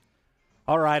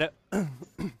All right.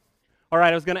 All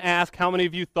right, I was going to ask how many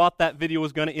of you thought that video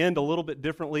was going to end a little bit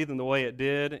differently than the way it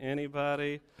did.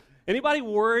 Anybody? Anybody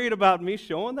worried about me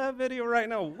showing that video right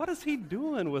now? What is he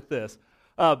doing with this?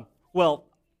 Well,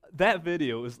 that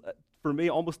video is, for me,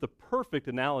 almost the perfect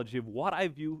analogy of what I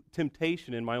view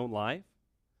temptation in my own life.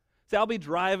 See, I'll be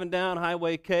driving down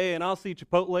Highway K, and I'll see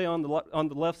Chipotle on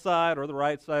the left side or the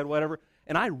right side, whatever,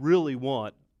 and I really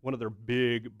want one of their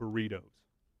big burritos.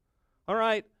 All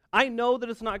right? I know that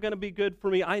it's not going to be good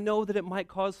for me. I know that it might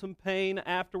cause some pain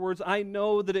afterwards. I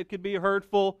know that it could be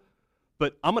hurtful,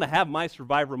 but I'm going to have my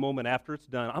survivor moment after it's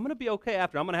done. I'm going to be okay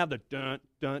after. I'm going to have the dun,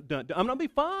 dun, dun, dun. I'm going to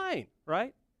be fine,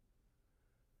 right?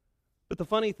 But the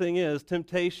funny thing is,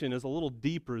 temptation is a little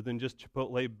deeper than just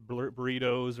Chipotle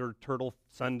burritos or turtle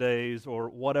sundaes or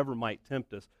whatever might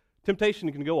tempt us. Temptation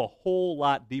can go a whole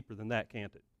lot deeper than that,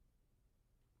 can't it?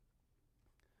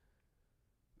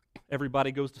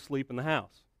 Everybody goes to sleep in the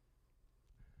house.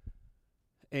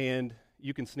 And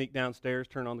you can sneak downstairs,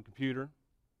 turn on the computer,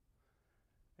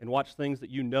 and watch things that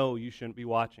you know you shouldn't be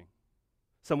watching.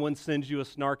 Someone sends you a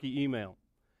snarky email,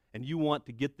 and you want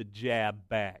to get the jab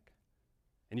back.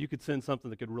 And you could send something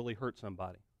that could really hurt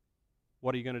somebody.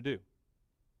 What are you going to do?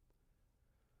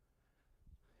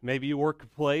 Maybe you work a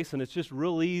place, and it's just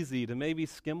real easy to maybe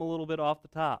skim a little bit off the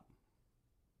top.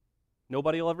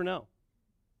 Nobody will ever know.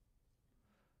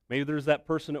 Maybe there's that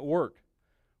person at work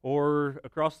or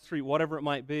across the street, whatever it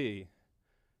might be.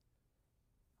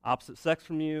 Opposite sex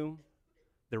from you,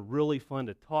 they're really fun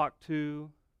to talk to.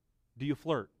 Do you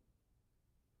flirt?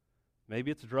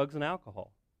 Maybe it's drugs and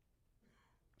alcohol.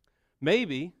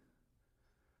 Maybe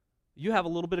you have a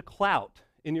little bit of clout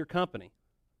in your company,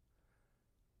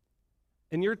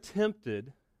 and you're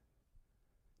tempted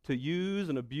to use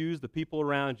and abuse the people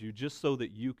around you just so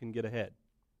that you can get ahead.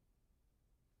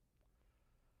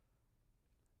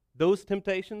 Those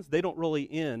temptations, they don't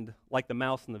really end like the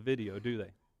mouse in the video, do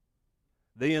they?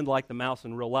 They end like the mouse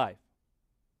in real life,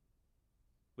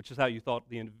 which is how you thought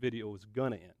the video was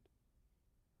going to end.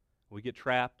 We get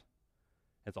trapped,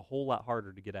 and it's a whole lot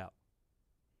harder to get out.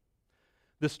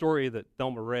 This story that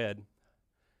Thelma read,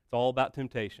 it's all about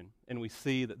temptation, and we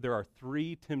see that there are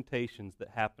 3 temptations that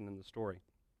happen in the story.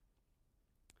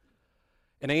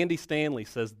 And Andy Stanley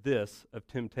says this of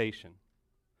temptation: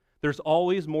 there's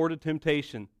always more to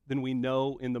temptation than we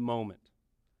know in the moment.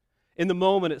 In the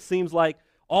moment, it seems like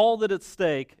all that at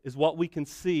stake is what we can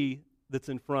see that's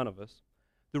in front of us.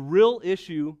 The real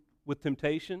issue with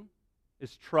temptation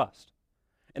is trust.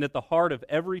 And at the heart of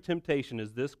every temptation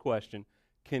is this question: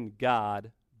 can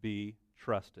God be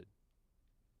trusted?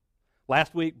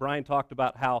 Last week, Brian talked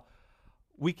about how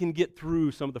we can get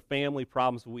through some of the family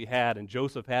problems that we had, and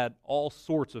Joseph had all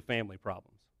sorts of family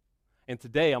problems. And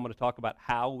today I'm going to talk about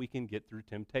how we can get through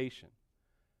temptation.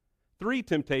 3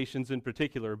 temptations in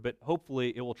particular, but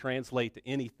hopefully it will translate to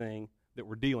anything that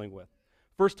we're dealing with.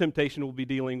 First temptation we'll be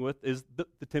dealing with is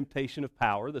the temptation of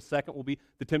power. The second will be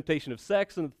the temptation of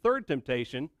sex. And the third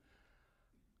temptation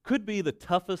could be the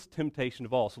toughest temptation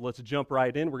of all. So let's jump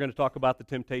right in. We're going to talk about the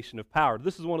temptation of power.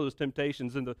 This is one of those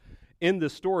temptations in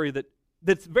this story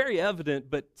that's very evident,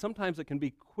 but sometimes it can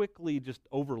be quickly just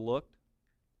overlooked.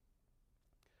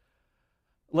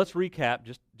 Let's recap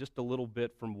just a little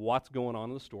bit from what's going on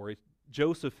in the story.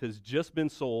 Joseph has just been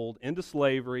sold into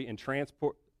slavery and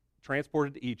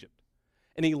transported to Egypt.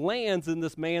 And he lands in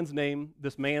this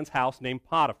man's house named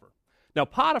Potiphar. Now,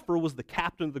 Potiphar was the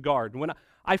captain of the guard. And when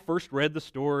I first read the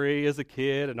story as a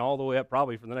kid and all the way up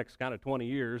probably for the next kind of 20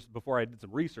 years before I did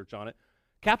some research on it,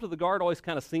 captain of the guard always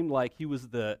kind of seemed like he was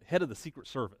the head of the Secret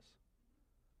Service.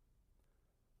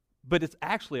 But it's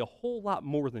actually a whole lot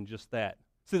more than just that.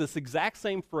 See, this exact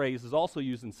same phrase is also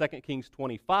used in 2 Kings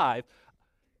 25,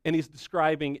 and he's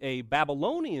describing a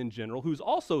Babylonian general who's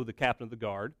also the captain of the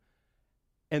guard.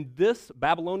 And this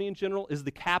Babylonian general is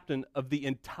the captain of the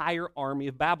entire army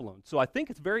of Babylon. So I think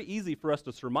it's very easy for us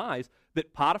to surmise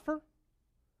that Potiphar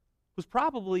was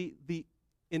probably the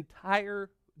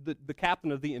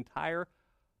captain of the entire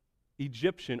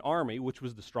Egyptian army, which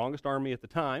was the strongest army at the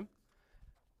time,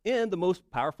 and the most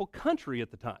powerful country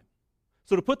at the time.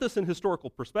 So to put this in historical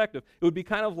perspective, it would be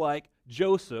kind of like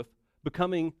Joseph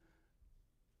becoming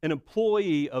an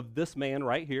employee of this man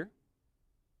right here.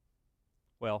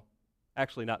 Well,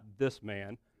 actually not this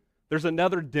man. There's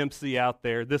another Dempsey out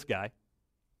there, this guy.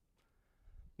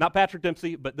 Not Patrick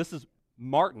Dempsey, but this is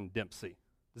Martin Dempsey.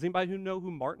 Does anybody know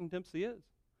who Martin Dempsey is?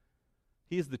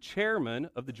 He is the chairman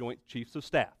of the Joint Chiefs of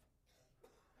Staff.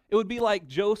 It would be like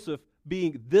Joseph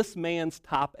being this man's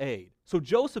top aide. So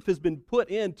Joseph has been put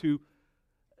into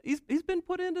He's been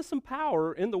put into some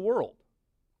power in the world.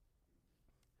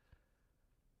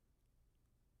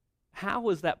 how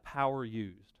is that power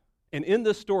used? And in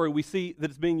this story, we see that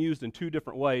it's being used in two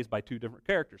different ways by two different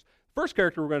characters. The first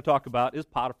character we're going to talk about is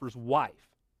Potiphar's wife.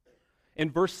 In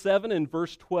verse 7 and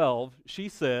verse 12, she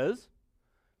says,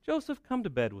 Joseph, come to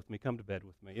bed with me, come to bed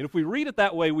with me. And if we read it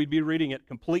that way, we'd be reading it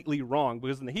completely wrong,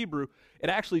 because in the Hebrew, it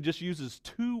actually just uses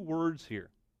two words here.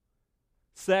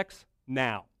 Sex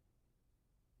now.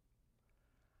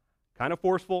 Kind of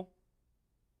forceful.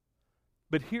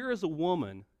 But here is a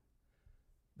woman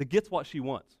that gets what she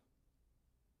wants.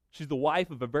 She's the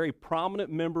wife of a very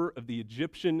prominent member of the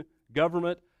Egyptian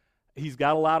government. He's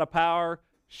got a lot of power.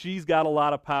 She's got a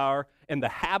lot of power. And the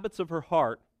habits of her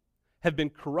heart have been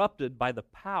corrupted by the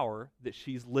power that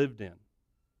she's lived in.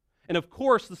 And of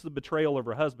course, this is a betrayal of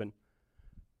her husband.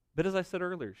 But as I said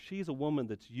earlier, she's a woman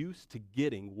that's used to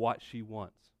getting what she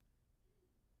wants.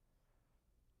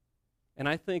 And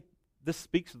I think this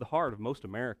speaks to the heart of most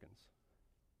Americans.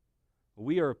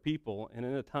 We are a people, and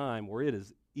in a time where it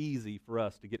is easy for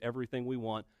us to get everything we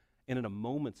want and in a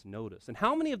moment's notice. And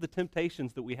how many of the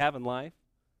temptations that we have in life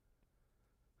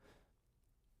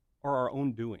are our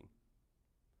own doing?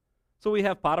 So we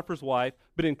have Potiphar's wife,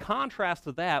 but in contrast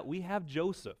to that, we have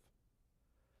Joseph.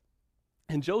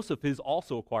 And Joseph has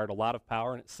also acquired a lot of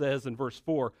power, and it says in verse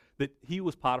 4 that he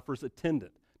was Potiphar's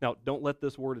attendant. Now, don't let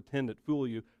this word attendant fool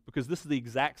you, because this is the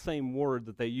exact same word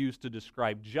that they used to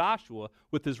describe Joshua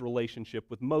with his relationship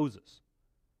with Moses,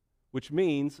 which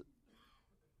means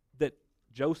that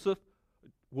Joseph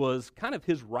was kind of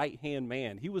his right-hand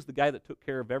man. He was the guy that took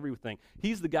care of everything.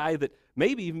 He's the guy that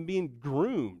maybe even being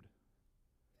groomed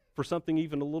for something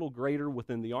even a little greater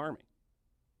within the army.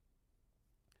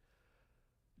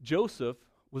 Joseph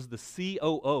was the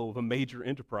COO of a major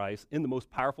enterprise in the most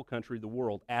powerful country in the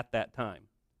world at that time.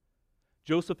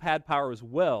 Joseph had power as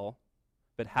well,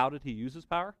 but how did he use his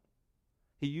power?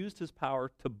 He used his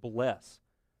power to bless.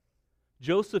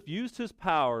 Joseph used his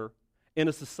power in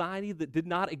a society that did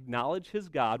not acknowledge his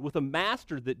God, with a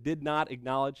master that did not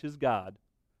acknowledge his God,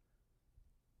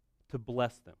 to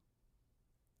bless them.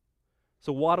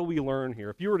 So what do we learn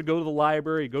here? If you were to go to the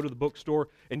library, go to the bookstore,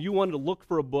 and you wanted to look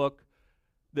for a book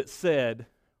that said,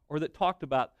 or that talked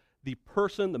about the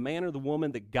person, the man or the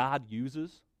woman that God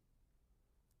uses,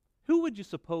 who would you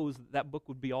suppose that book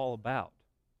would be all about?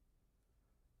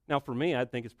 Now, for me, I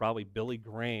think it's probably Billy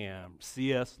Graham,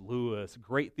 C.S. Lewis,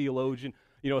 great theologian,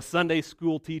 a Sunday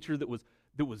school teacher that was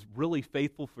really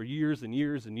faithful for years and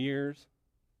years and years.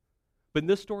 But in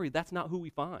this story, that's not who we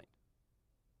find.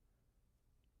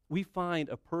 We find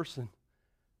a person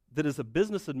that is a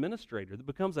business administrator that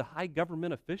becomes a high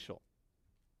government official.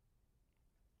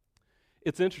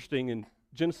 It's interesting, in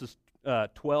Genesis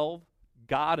 12,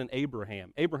 God and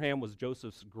Abraham. Abraham was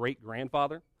Joseph's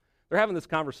great-grandfather. They're having this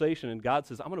conversation, and God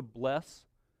says, I'm going to bless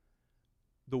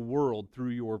the world through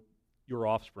your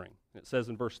offspring. It says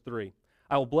in verse 3,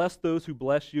 I will bless those who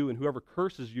bless you, and whoever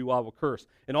curses you I will curse.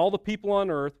 And all the people on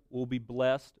earth will be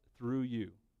blessed through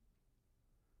you.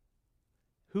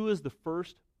 Who is the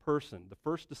first person, the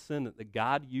first descendant that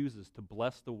God uses to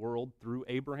bless the world through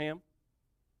Abraham?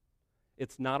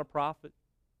 It's not a prophet.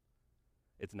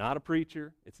 It's not a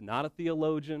preacher. It's not a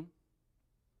theologian.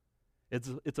 It's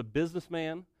a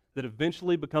businessman that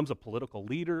eventually becomes a political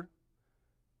leader,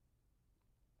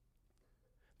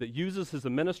 that uses his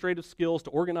administrative skills to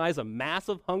organize a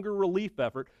massive hunger relief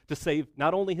effort to save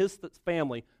not only his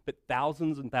family, but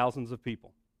thousands and thousands of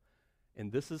people.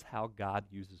 And this is how God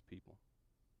uses people.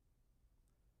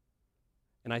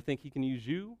 And I think he can use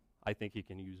you. I think he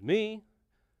can use me.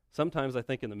 Sometimes I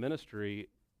think in the ministry,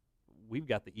 we've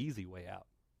got the easy way out.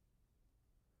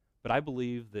 But I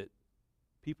believe that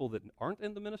people that aren't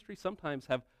in the ministry sometimes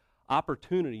have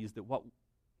opportunities that what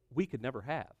we could never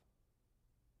have.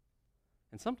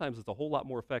 And sometimes it's a whole lot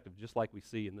more effective, just like we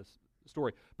see in this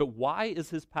story. But why is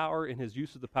his power and his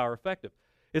use of the power effective?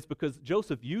 It's because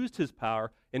Joseph used his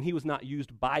power, and he was not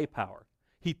used by power.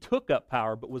 He took up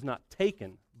power, but was not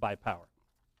taken by power.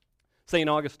 St.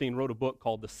 Augustine wrote a book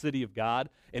called The City of God,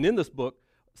 and in this book,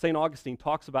 St. Augustine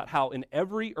talks about how in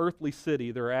every earthly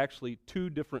city there are actually two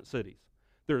different cities.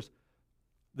 There's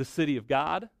the city of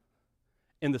God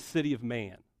and the city of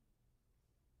man.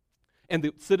 And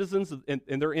the citizens, and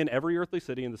they're in every earthly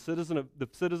city, and the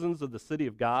citizens of the city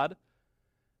of God,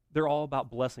 they're all about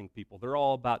blessing people. They're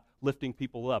all about lifting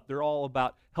people up. They're all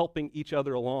about helping each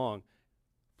other along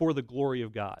for the glory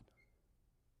of God.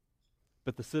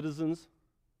 But the citizens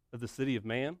of the city of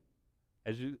man,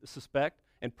 as you suspect,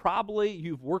 and probably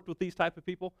you've worked with these type of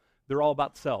people, they're all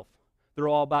about self. They're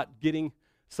all about getting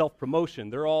self-promotion.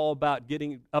 They're all about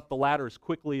getting up the ladder as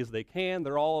quickly as they can.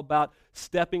 They're all about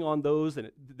stepping on those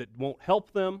that won't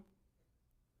help them.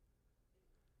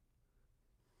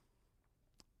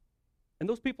 And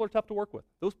those people are tough to work with.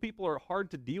 Those people are hard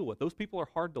to deal with. Those people are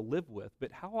hard to live with.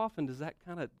 But how often does that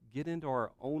kind of get into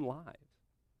our own lives?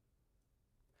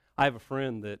 I have a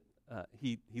friend that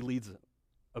he leads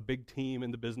a big team in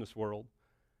the business world.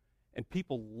 And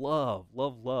people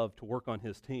love to work on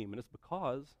his team. And it's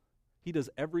because he does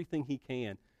everything he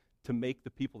can to make the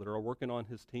people that are working on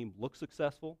his team look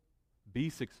successful,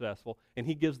 be successful, and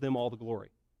he gives them all the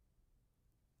glory.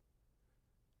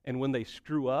 And when they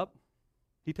screw up,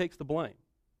 he takes the blame.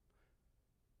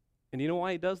 And you know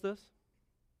why he does this?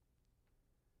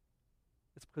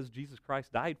 It's because Jesus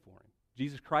Christ died for him.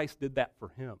 Jesus Christ did that for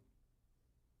him.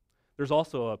 There's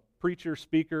also a preacher,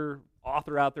 speaker,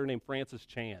 author out there named Francis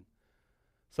Chan.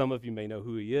 Some of you may know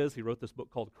who he is. He wrote this book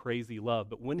called Crazy Love.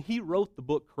 But when he wrote the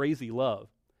book Crazy Love,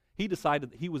 he decided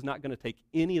that he was not going to take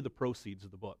any of the proceeds of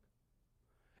the book.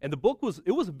 And the book was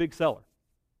a big seller.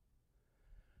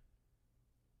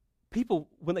 People,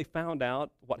 when they found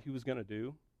out what he was going to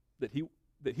do, that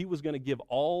he was going to give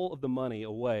all of the money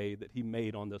away that he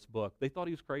made on this book, they thought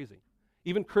he was crazy.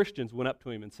 Even Christians went up to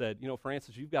him and said,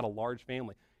 Francis, you've got a large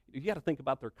family. You've got to think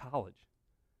about their college.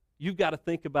 You've got to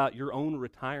think about your own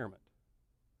retirement.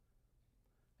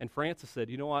 And Francis said,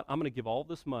 you know what, I'm going to give all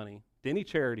this money to any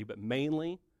charity, but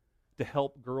mainly to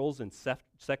help girls in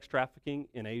sex trafficking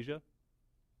in Asia.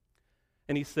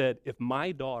 And he said, if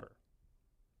my daughter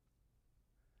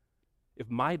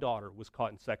was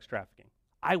caught in sex trafficking,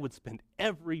 I would spend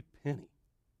every penny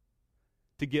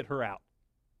to get her out.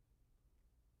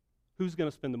 Who's going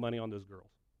to spend the money on those girls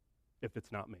if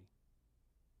it's not me?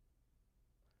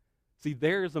 See,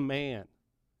 there's a man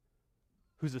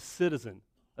who's a citizen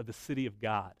of the city of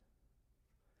God.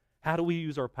 How do we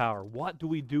use our power? What do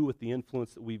we do with the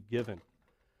influence that we've given?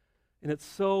 And it's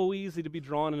so easy to be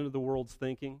drawn into the world's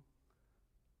thinking.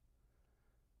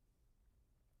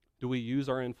 Do we use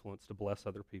our influence to bless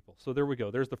other people? So there we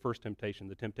go. There's the first temptation,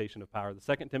 the temptation of power. The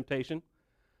second temptation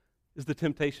is the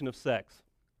temptation of sex.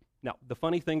 Now, the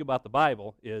funny thing about the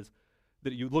Bible is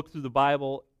that you look through the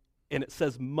Bible and it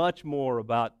says much more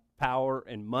about power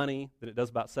and money than it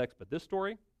does about sex. But this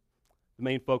story, the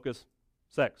main focus,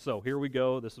 sex. So here we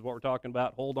go. This is what we're talking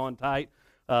about. Hold on tight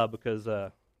because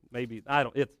maybe,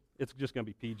 it's just going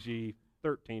to be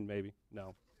PG-13 maybe.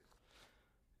 No.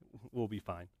 We'll be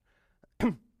fine.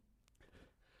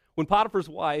 When Potiphar's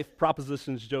wife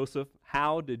propositions Joseph,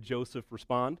 how did Joseph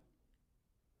respond?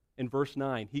 In verse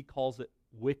 9, he calls it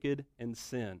wicked and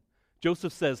sin.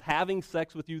 Joseph says, having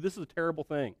sex with you, this is a terrible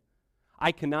thing.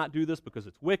 I cannot do this because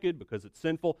it's wicked, because it's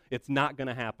sinful. It's not going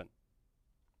to happen.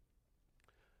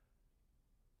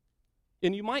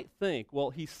 And you might think, well,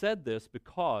 he said this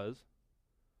because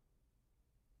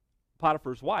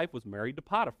Potiphar's wife was married to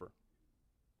Potiphar.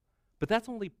 But that's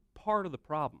only part of the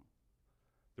problem.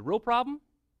 The real problem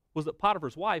was that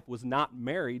Potiphar's wife was not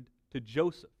married to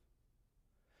Joseph.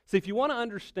 See, if you want to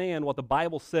understand what the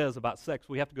Bible says about sex,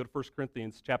 we have to go to 1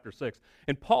 Corinthians chapter 6.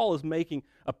 And Paul is making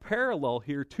a parallel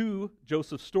here to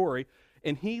Joseph's story,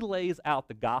 and he lays out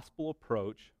the gospel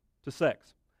approach to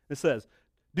sex. It says,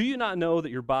 do you not know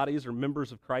that your bodies are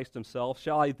members of Christ himself?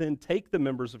 Shall I then take the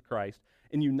members of Christ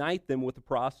and unite them with a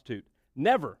prostitute?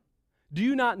 Never. Do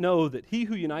you not know that he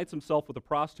who unites himself with a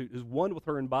prostitute is one with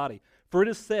her in body? For it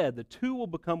is said, the two will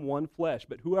become one flesh,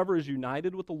 but whoever is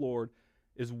united with the Lord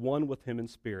is one with him in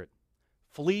spirit.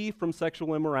 Flee from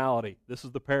sexual immorality. This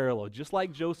is the parallel, just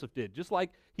like Joseph did, just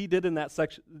like he did in that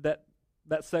section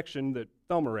that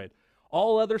Thelma read.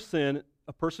 All other sin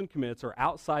a person commits are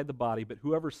outside the body, but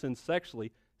whoever sins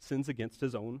sexually sins against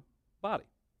his own body.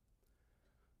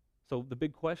 So the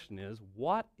big question is,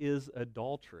 what is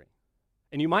adultery?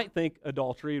 And you might think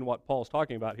adultery, and what Paul's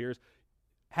talking about here, is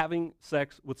having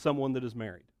sex with someone that is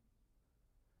married.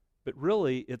 But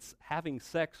really, it's having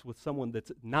sex with someone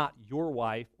that's not your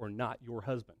wife or not your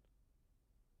husband.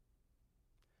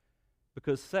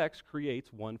 Because sex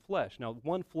creates one flesh. Now,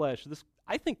 one flesh,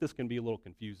 I think this can be a little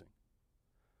confusing.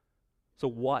 So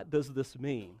what does this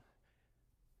mean?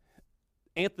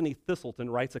 Anthony Thistleton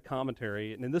writes a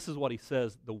commentary, and this is what he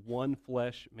says the one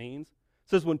flesh means. It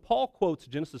says, when Paul quotes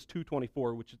Genesis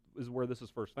 2:24, which is where this is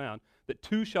first found, that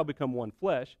two shall become one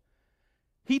flesh,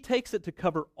 he takes it to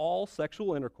cover all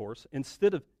sexual intercourse.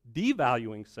 Instead of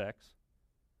devaluing sex,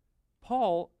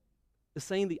 Paul is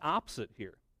saying the opposite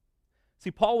here.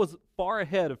 See, Paul was far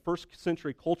ahead of first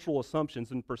century cultural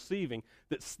assumptions in perceiving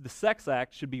that the sex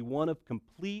act should be one of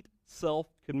complete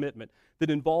self-commitment that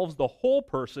involves the whole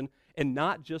person and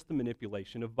not just the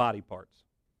manipulation of body parts.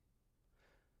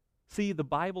 See, the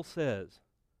Bible says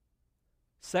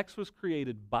sex was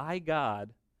created by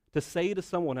God to say to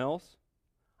someone else,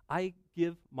 I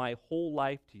give my whole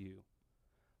life to you,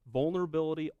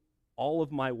 vulnerability, all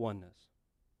of my oneness.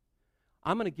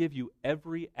 I'm going to give you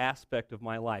every aspect of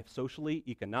my life, socially,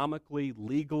 economically,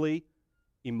 legally,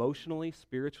 emotionally,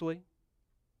 spiritually.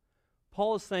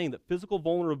 Paul is saying that physical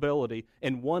vulnerability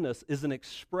and oneness is an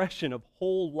expression of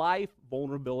whole life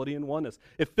vulnerability and oneness.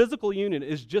 If physical union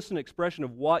is just an expression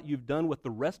of what you've done with the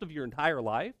rest of your entire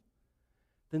life,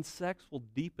 then sex will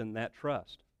deepen that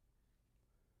trust.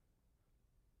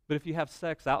 But if you have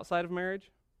sex outside of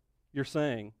marriage, you're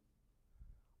saying,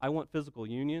 I want physical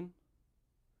union,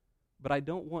 but I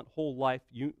don't want whole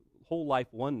life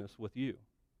oneness with you.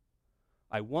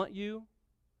 I want you,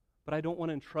 but I don't want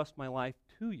to entrust my life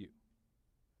to you.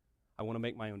 I want to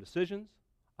make my own decisions.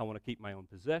 I want to keep my own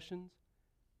possessions.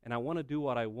 And I want to do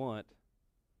what I want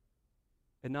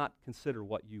and not consider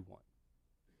what you want.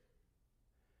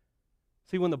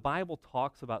 See, when the Bible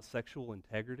talks about sexual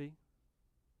integrity,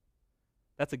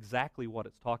 that's exactly what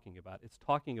it's talking about. It's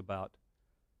talking about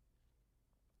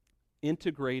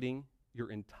integrating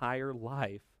your entire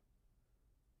life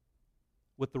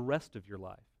with the rest of your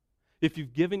life. If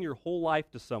you've given your whole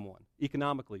life to someone,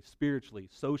 economically, spiritually,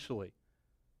 socially,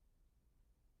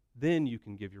 then you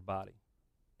can give your body.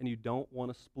 And you don't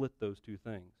want to split those two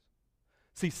things.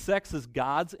 See, sex is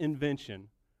God's invention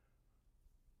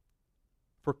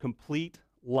for complete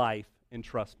life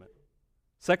entrustment.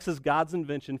 Sex is God's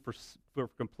invention for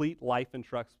complete life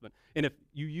entrustment. And if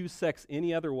you use sex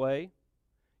any other way,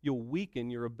 you'll weaken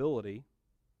your ability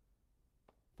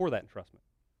for that entrustment.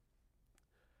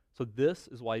 So this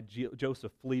is why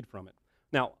Joseph fled from it.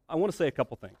 Now, I want to say a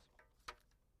couple things.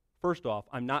 First off,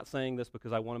 I'm not saying this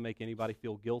because I want to make anybody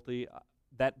feel guilty.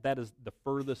 That is the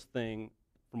furthest thing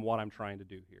from what I'm trying to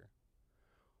do here.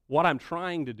 What I'm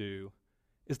trying to do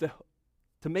is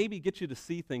to maybe get you to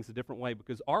see things a different way,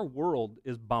 because our world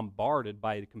is bombarded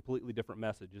by a completely different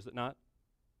message, is it not?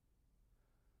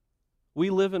 We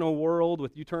live in a world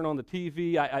with, you turn on the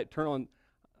TV,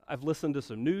 I've listened to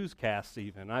some newscasts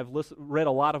even, I've read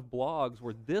a lot of blogs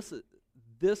where this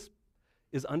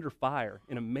is under fire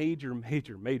in a major,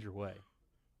 major, major way.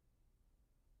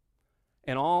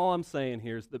 And all I'm saying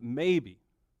here is that maybe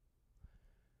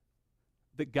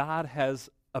that God has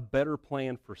a better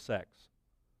plan for sex,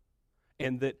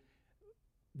 and that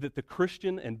the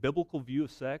Christian and biblical view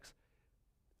of sex,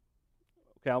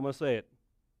 okay, I'm going to say it,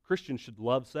 Christians should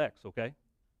love sex, okay?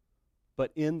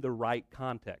 But in the right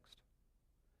context.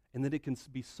 And that it can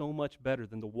be so much better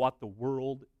than what the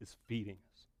world is feeding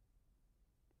us.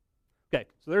 Okay,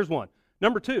 so there's one.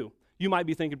 Number two, you might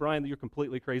be thinking, Brian, that you're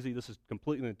completely crazy. This is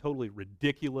completely and totally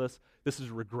ridiculous. This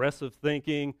is regressive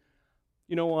thinking.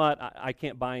 You know what? I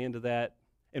can't buy into that.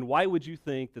 And why would you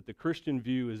think that the Christian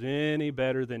view is any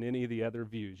better than any of the other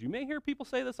views? You may hear people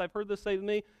say this. I've heard this say to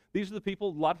me. These are the people,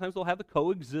 a lot of times they'll have the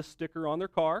coexist sticker on their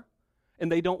car, and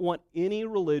they don't want any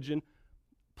religion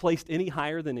placed any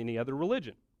higher than any other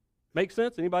religion. Make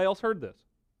sense? Anybody else heard this?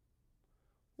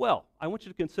 Well, I want you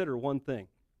to consider one thing.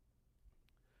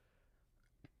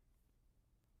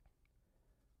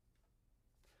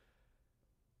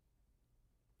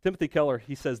 Timothy Keller,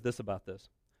 he says this about this.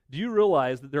 Do you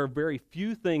realize that there are very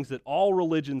few things that all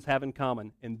religions have in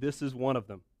common, and this is one of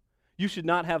them? You should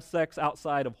not have sex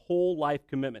outside of whole life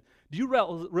commitment. Do you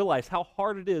realize how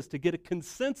hard it is to get a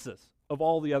consensus of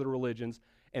all the other religions,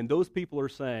 and those people are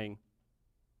saying,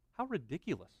 how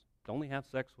ridiculous to only have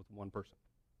sex with one person?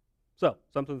 So,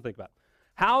 something to think about.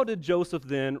 How did Joseph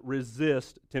then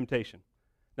resist temptation?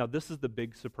 Now, this is the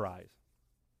big surprise.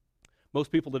 Most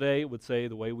people today would say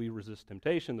the way we resist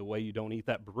temptation, the way you don't eat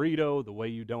that burrito, the way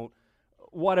you don't,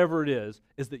 whatever it is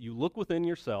that you look within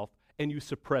yourself and you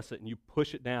suppress it and you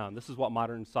push it down. This is what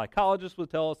modern psychologists would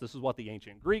tell us. This is what the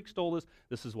ancient Greeks told us.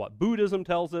 This is what Buddhism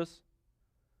tells us.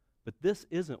 But this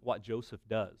isn't what Joseph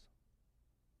does.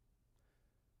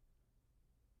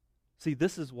 See,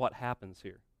 this is what happens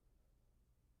here.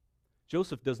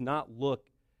 Joseph does not look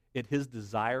at his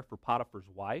desire for Potiphar's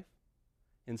wife.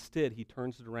 Instead, he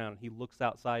turns it around and he looks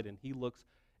outside and he looks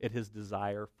at his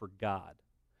desire for God.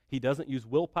 He doesn't use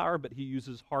willpower, but he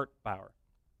uses heart power.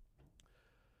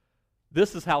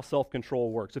 This is how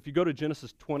self-control works. If you go to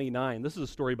Genesis 29, this is a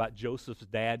story about Joseph's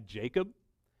dad, Jacob.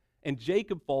 And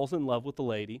Jacob falls in love with a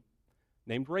lady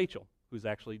named Rachel, who's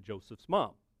actually Joseph's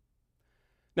mom.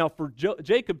 Now, for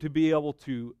Jacob to be able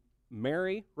to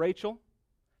marry Rachel,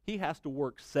 he has to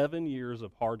work 7 years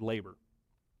of hard labor.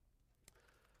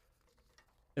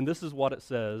 And this is what it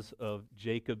says of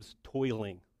Jacob's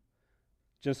toiling.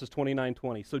 Genesis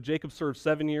 29:20. So Jacob served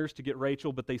 7 years to get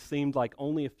Rachel, but they seemed like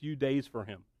only a few days for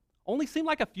him. Only seemed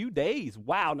like a few days.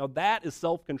 Wow, now that is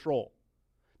self-control.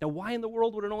 Now why in the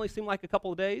world would it only seem like a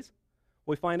couple of days?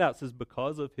 Well, we find out. It says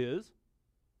because of his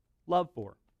love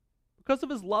for her. Because of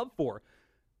his love for her.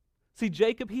 See,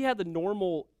 Jacob, he had the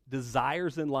normal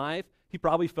desires in life. He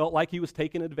probably felt like he was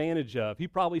taken advantage of. He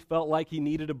probably felt like he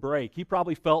needed a break. He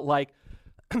probably felt like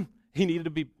he needed to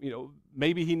be,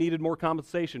 maybe he needed more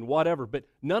compensation, whatever. But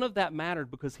none of that mattered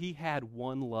because he had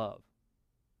one love.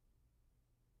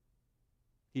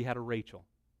 He had a Rachel.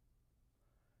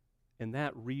 And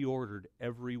that reordered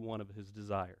every one of his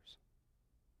desires.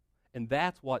 And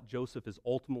that's what Joseph is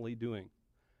ultimately doing.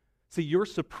 See, your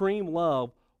supreme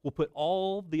love will put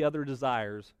all the other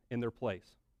desires in their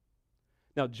place.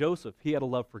 Now, Joseph, he had a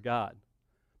love for God,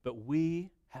 but we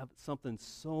have something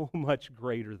so much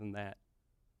greater than that.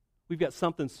 We've got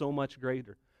something so much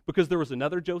greater. Because there was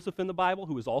another Joseph in the Bible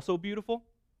who was also beautiful,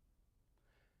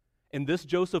 and this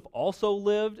Joseph also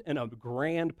lived in a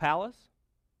grand palace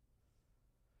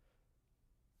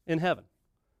in heaven.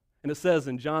 And it says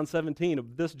in John 17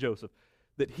 of this Joseph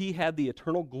that he had the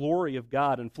eternal glory of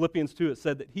God. In Philippians 2 it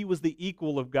said that he was the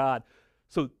equal of God.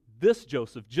 So this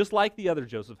Joseph, just like the other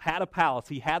Joseph, had a palace,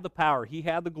 he had the power, he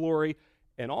had the glory,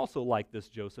 and also like this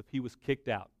Joseph, he was kicked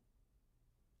out.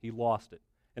 He lost it.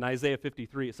 In Isaiah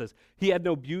 53 it says, he had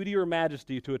no beauty or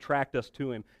majesty to attract us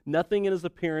to him, nothing in his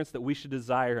appearance that we should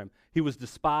desire him. He was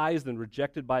despised and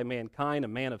rejected by mankind, a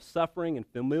man of suffering and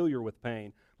familiar with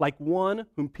pain. Like one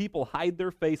whom people hide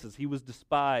their faces, he was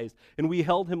despised, and we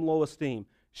held him low esteem.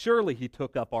 Surely he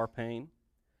took up our pain.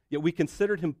 Yet we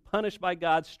considered him punished by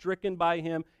God, stricken by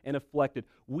him, and afflicted.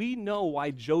 We know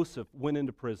why Joseph went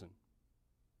into prison.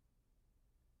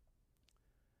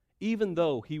 Even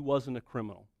though he wasn't a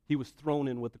criminal, he was thrown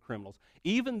in with the criminals.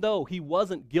 Even though he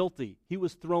wasn't guilty, he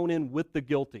was thrown in with the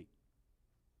guilty.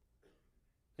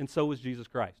 And so was Jesus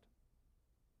Christ.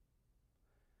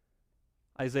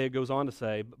 Isaiah goes on to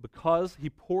say, because he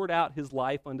poured out his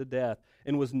life unto death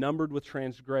and was numbered with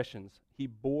transgressions, he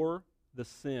bore the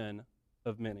sin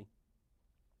of many.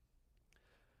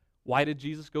 Why did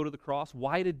Jesus go to the cross?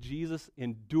 Why did Jesus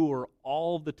endure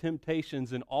all of the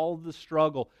temptations and all of the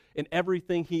struggle and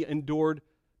everything he endured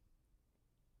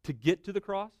to get to the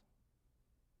cross?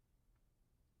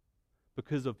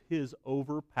 Because of his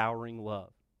overpowering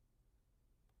love,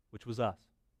 which was us.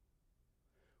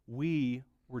 We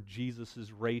were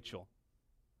Jesus' Rachel.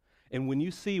 And when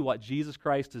you see what Jesus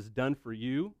Christ has done for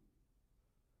you,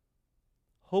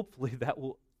 hopefully that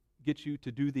will get you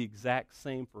to do the exact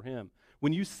same for him.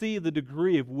 When you see the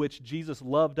degree of which Jesus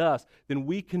loved us, then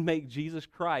we can make Jesus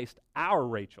Christ our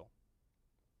Rachel.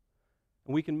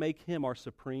 And we can make him our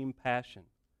supreme passion.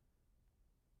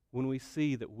 When we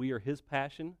see that we are his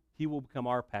passion, he will become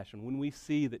our passion. When we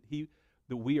see that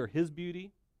we are his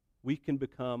beauty, he can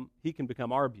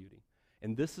become our beauty.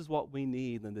 And this is what we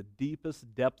need in the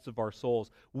deepest depths of our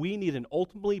souls. We need an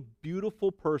ultimately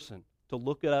beautiful person to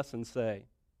look at us and say,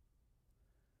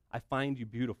 I find you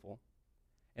beautiful,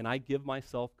 and I give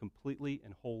myself completely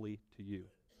and wholly to you.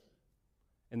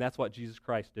 And that's what Jesus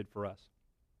Christ did for us.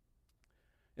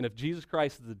 And if Jesus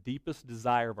Christ is the deepest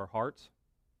desire of our hearts,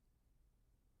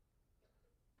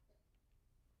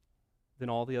 then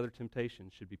all the other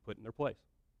temptations should be put in their place.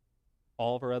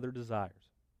 All of our other desires.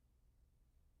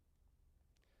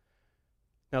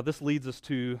 Now, this leads us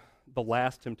to the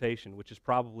last temptation, which is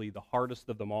probably the hardest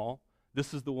of them all.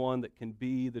 This is the one that can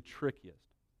be the trickiest.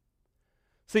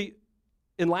 See,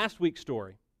 in last week's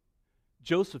story,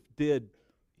 Joseph did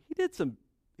some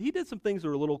things that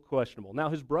were a little questionable. Now,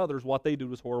 his brothers, what they did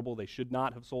was horrible. They should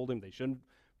not have sold him. They shouldn't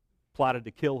have plotted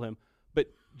to kill him.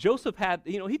 But Joseph had,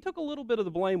 he took a little bit of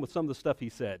the blame with some of the stuff he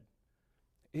said.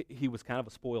 He was kind of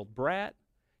a spoiled brat.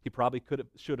 He probably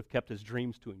should have kept his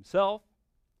dreams to himself.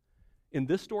 In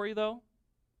this story, though,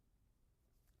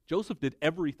 Joseph did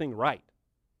everything right.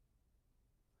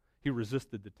 He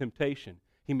resisted the temptation.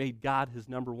 He made God his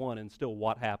number one, and still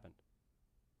what happened?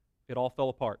 It all fell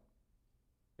apart.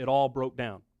 It all broke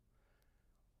down.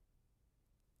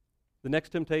 The next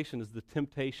temptation is the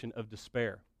temptation of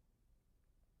despair.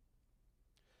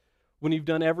 When you've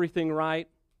done everything right,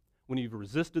 when you've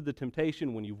resisted the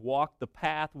temptation, when you've walked the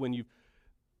path, when you've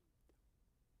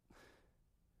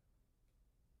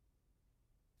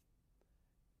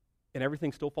and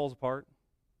everything still falls apart,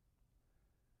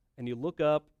 and you look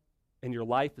up and your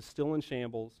life is still in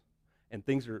shambles, and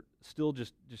things are still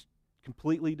just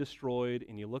completely destroyed,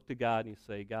 and you look to God and you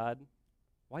say, God,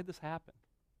 why'd this happen?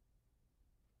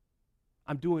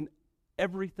 I'm doing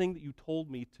everything that you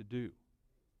told me to do.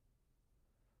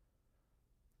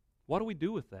 What do we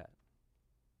do with that?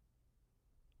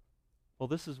 Well,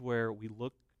 this is where we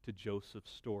look to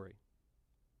Joseph's story.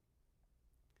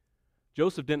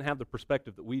 Joseph didn't have the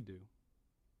perspective that we do.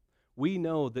 We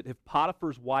know that if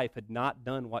Potiphar's wife had not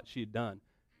done what she had done,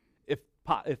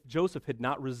 if Joseph had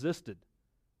not resisted,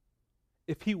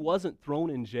 if he wasn't thrown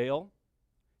in jail,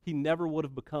 he never would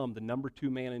have become the number 2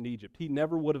 man in Egypt. He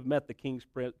never would have met the king's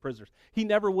prisoners. He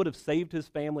never would have saved his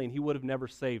family, and he would have never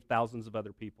saved thousands of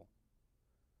other people.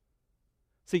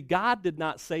 See, God did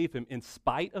not save him in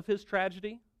spite of his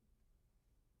tragedy.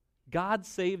 God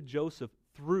saved Joseph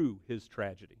through his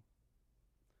tragedy.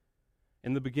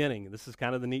 In the beginning, this is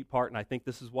kind of the neat part, and I think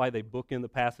this is why they book in the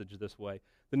passage this way.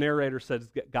 The narrator says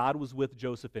that God was with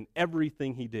Joseph in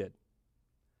everything he did.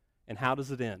 And how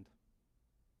does it end?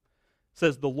 It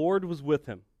says, the Lord was with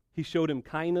him. He showed him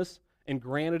kindness and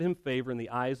granted him favor in the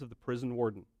eyes of the prison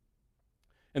warden.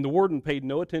 And the warden paid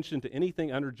no attention to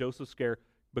anything under Joseph's care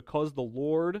because the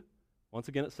Lord, once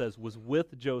again it says, was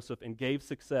with Joseph and gave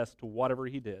success to whatever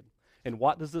he did. And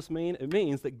what does this mean? It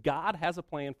means that God has a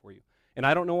plan for you. And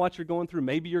I don't know what you're going through.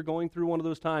 Maybe you're going through one of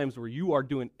those times where you are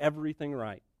doing everything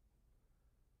right,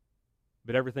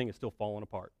 but everything is still falling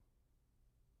apart.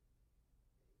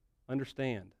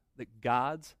 Understand that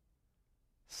God's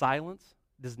silence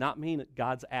does not mean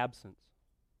God's absence.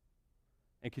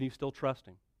 And can you still trust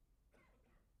him?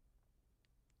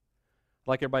 I'd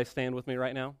like everybody to stand with me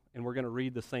right now, and we're going to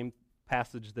read the same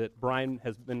passage that Brian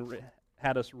has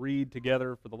had us read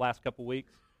together for the last couple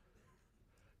weeks.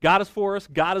 God is for us.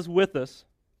 God is with us.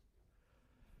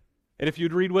 And if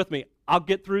you'd read with me, I'll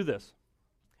get through this.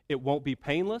 It won't be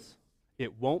painless.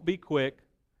 It won't be quick.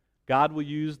 God will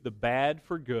use the bad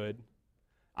for good.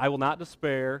 I will not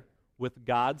despair. With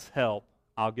God's help,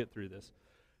 I'll get through this.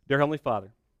 Dear Heavenly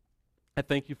Father, I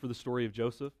thank you for the story of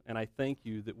Joseph, and I thank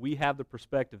you that we have the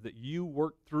perspective that you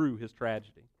worked through his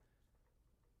tragedy.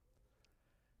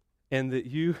 And that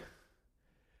you,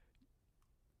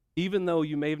 even though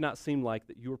you may have not seemed like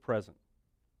that you were present,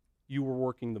 you were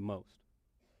working the most.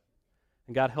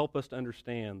 And God, help us to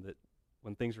understand that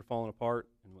when things are falling apart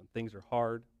and when things are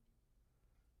hard,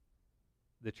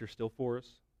 that you're still for us,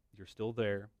 you're still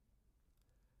there,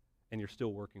 and you're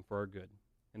still working for our good.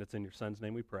 And it's in your Son's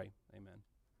name we pray.